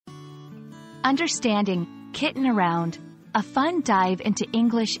Understanding kitten around, a fun dive into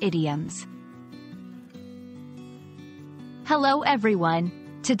English idioms. Hello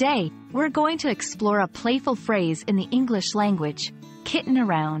everyone. Today, we're going to explore a playful phrase in the English language, kitten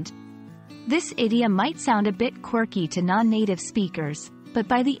around. This idiom might sound a bit quirky to non-native speakers, but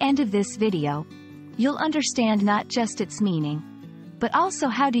by the end of this video, you'll understand not just its meaning, but also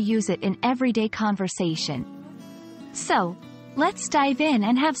how to use it in everyday conversation. So, let's dive in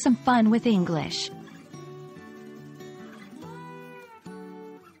and have some fun with English.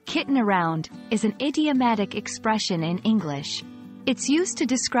 Kitten around is an idiomatic expression in English. It's used to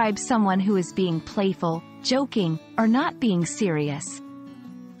describe someone who is being playful, joking, or not being serious.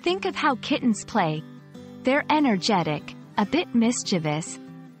 Think of how kittens play. They're energetic, a bit mischievous,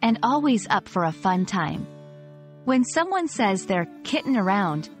 and always up for a fun time. When someone says they're kitten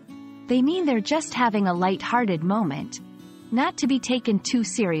around, they mean they're just having a light-hearted moment, not to be taken too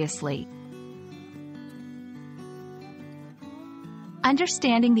seriously.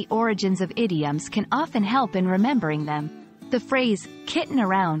 Understanding the origins of idioms can often help in remembering them. The phrase, kitten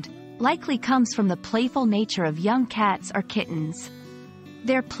around, likely comes from the playful nature of young cats or kittens.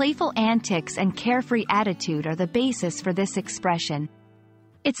 Their playful antics and carefree attitude are the basis for this expression.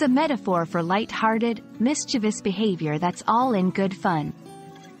 It's a metaphor for light-hearted, mischievous behavior that's all in good fun.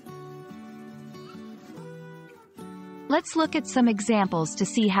 Let's look at some examples to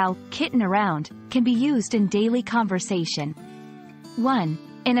see how kitten around can be used in daily conversation. 1.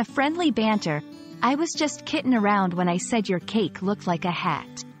 In a friendly banter, I was just kitten around when I said your cake looked like a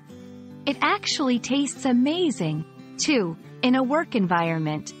hat. It actually tastes amazing. 2. In a work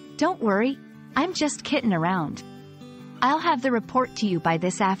environment, don't worry, I'm just kitten around. I'll have the report to you by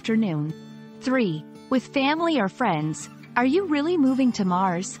this afternoon. 3. With family or friends, are you really moving to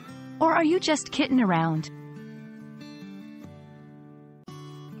Mars? Or are you just kitten around?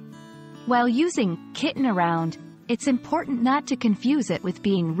 While using kitten around, it's important not to confuse it with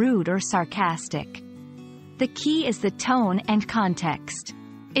being rude or sarcastic. The key is the tone and context.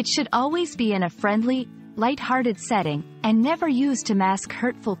 It should always be in a friendly, light-hearted setting and never used to mask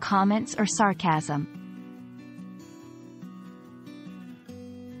hurtful comments or sarcasm.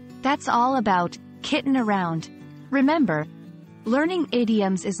 That's all about kitten around. Remember, learning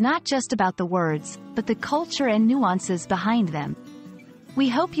idioms is not just about the words, but the culture and nuances behind them. We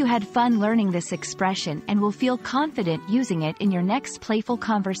hope you had fun learning this expression and will feel confident using it in your next playful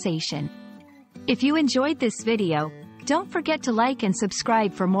conversation. If you enjoyed this video, don't forget to like and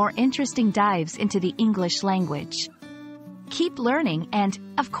subscribe for more interesting dives into the English language. Keep learning and,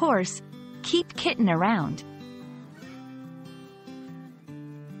 of course, keep kitten around.